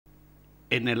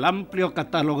En el amplio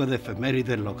catálogo de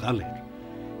efemérides locales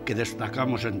que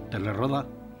destacamos en Teleroda,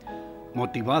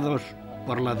 motivados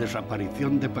por la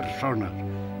desaparición de personas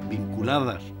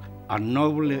vinculadas al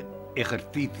noble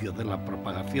ejercicio de la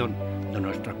propagación de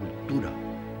nuestra cultura,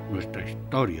 nuestra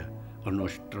historia o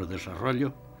nuestro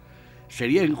desarrollo,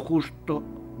 sería injusto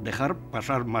dejar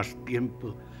pasar más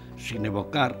tiempo sin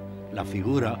evocar la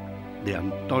figura de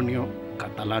Antonio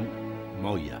Catalán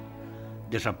Moya,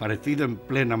 desaparecido en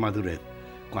plena madurez,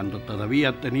 cuando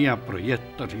todavía tenía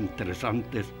proyectos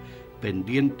interesantes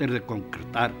pendientes de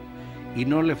concretar y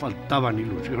no le faltaban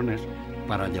ilusiones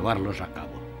para llevarlos a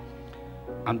cabo.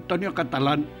 Antonio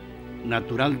Catalán,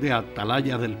 natural de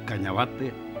Atalaya del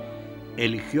Cañabate,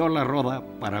 eligió la Roda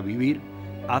para vivir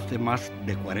hace más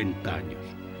de 40 años,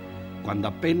 cuando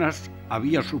apenas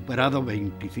había superado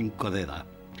 25 de edad,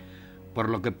 por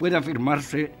lo que puede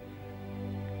afirmarse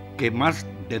que más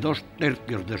de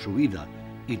 2/3 de su vida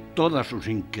y todas sus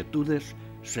inquietudes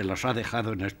se las ha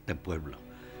dejado en este pueblo,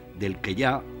 del que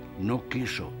ya no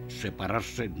quiso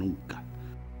separarse nunca.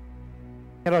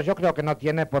 Pero yo creo que no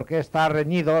tiene por qué estar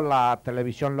reñido la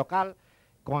televisión local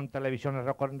con televisiones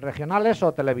regionales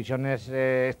o televisiones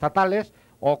estatales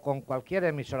o con cualquier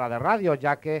emisora de radio,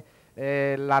 ya que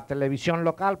la televisión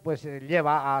local pues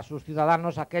lleva a sus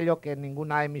ciudadanos aquello que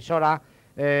ninguna emisora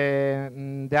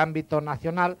de ámbito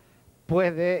nacional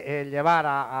puede llevar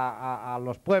a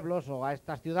los pueblos o a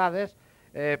estas ciudades,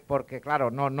 porque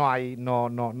claro,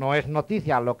 no es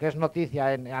noticia. Lo que es noticia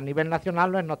a nivel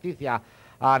nacional no es noticia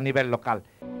a nivel local.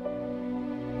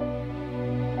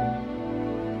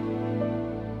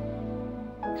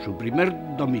 Su primer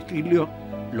domicilio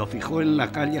lo fijó en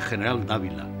la calle General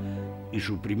Dávila y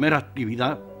su primera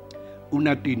actividad,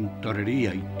 una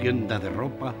tintorería y tienda de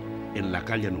ropa en la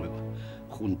calle Nueva,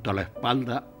 junto a la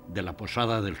espalda de la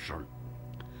Posada del Sol.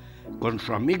 Con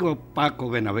su amigo Paco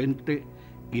Benavente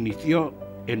inició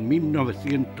en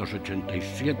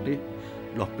 1987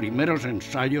 los primeros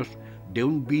ensayos de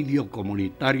un vídeo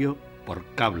comunitario por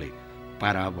cable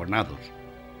para abonados.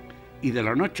 Y de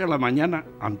la noche a la mañana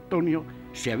Antonio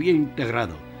se había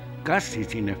integrado, casi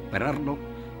sin esperarlo,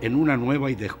 en una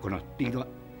nueva y desconocida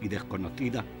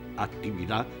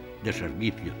actividad de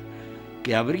servicios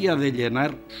que habría de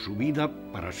llenar su vida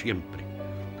para siempre,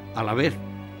 a la vez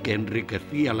que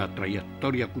enriquecía la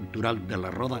trayectoria cultural de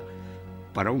la Roda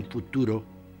para un futuro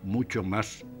mucho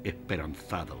más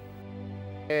esperanzado.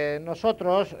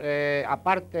 Nosotros,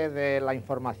 aparte de la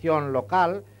información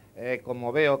local,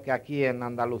 como veo que aquí en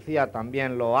Andalucía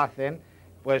también lo hacen,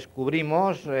 pues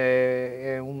cubrimos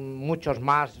muchos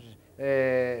más,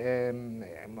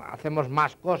 hacemos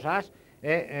más cosas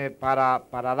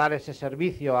para dar ese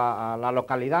servicio a la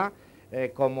localidad,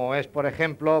 como es, por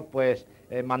ejemplo, pues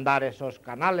mandar esos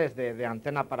canales de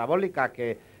antena parabólica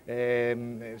que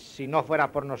si no fuera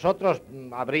por nosotros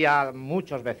habría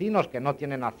muchos vecinos que no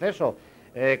tienen acceso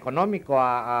económico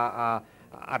a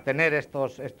tener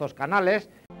estos canales.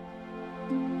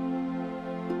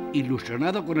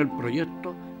 Ilusionado con el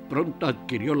proyecto, pronto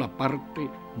adquirió la parte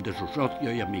de su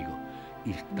socio y amigo,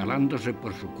 instalándose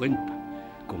por su cuenta,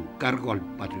 con cargo al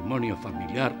patrimonio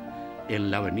familiar, en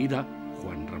la avenida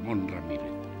Juan Ramón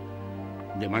Ramírez.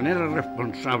 De manera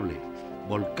responsable,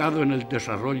 volcado en el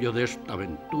desarrollo de esta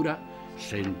aventura,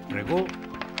 se entregó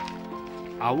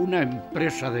a una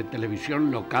empresa de televisión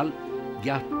local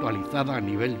ya actualizada a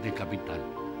nivel de capital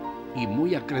y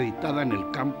muy acreditada en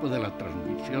el campo de la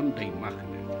transmisión de imágenes,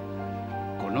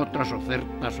 con otras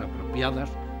ofertas apropiadas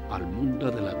al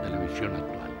mundo de la televisión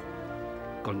actual.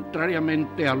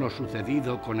 Contrariamente a lo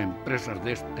sucedido con empresas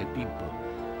de este tipo,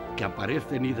 que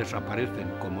aparecen y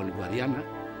desaparecen como el Guadiana,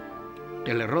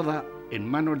 Teleroda, en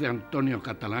manos de Antonio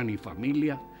Catalán y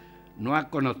familia, no ha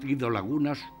conocido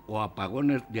lagunas o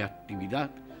apagones de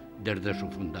actividad desde su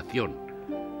fundación,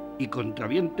 y contra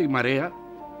viento y marea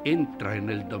entra en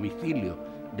el domicilio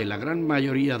de la gran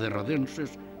mayoría de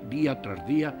rodenses día tras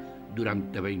día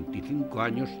durante 25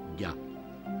 años ya,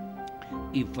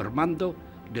 informando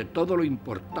de todo lo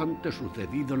importante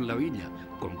sucedido en la villa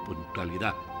con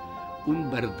puntualidad, un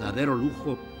verdadero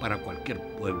lujo para cualquier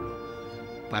pueblo,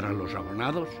 para los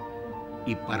abonados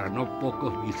y para no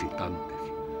pocos visitantes.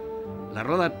 La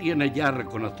Roda tiene ya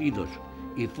reconocidos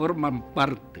y forman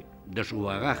parte de su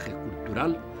bagaje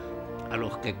cultural a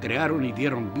los que crearon y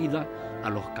dieron vida a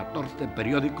los 14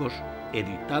 periódicos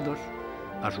editados,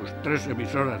 a sus 3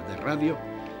 emisoras de radio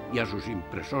y a sus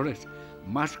impresores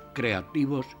más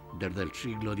creativos desde el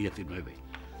siglo XIX.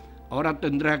 Ahora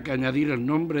tendrá que añadir el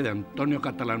nombre de Antonio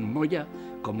Catalán Moya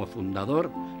como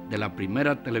fundador de la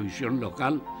primera televisión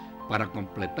local para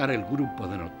completar el grupo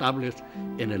de notables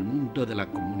en el mundo de la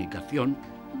comunicación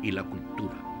y la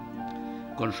cultura.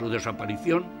 Con su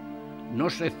desaparición no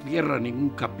se cierra ningún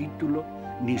capítulo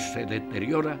ni se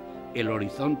deteriora el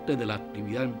horizonte de la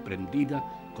actividad emprendida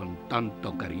con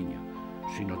tanto cariño,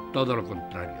 sino todo lo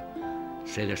contrario.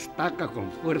 Se destaca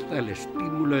con fuerza el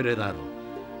estímulo heredado,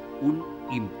 un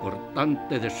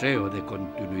importante deseo de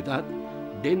continuidad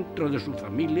dentro de su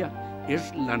familia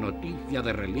es la noticia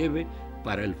de relieve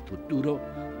para el futuro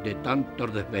de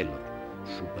tantos desvelos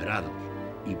superados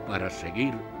y para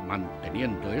seguir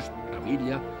manteniendo esta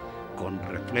villa con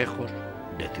reflejos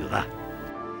de ciudad.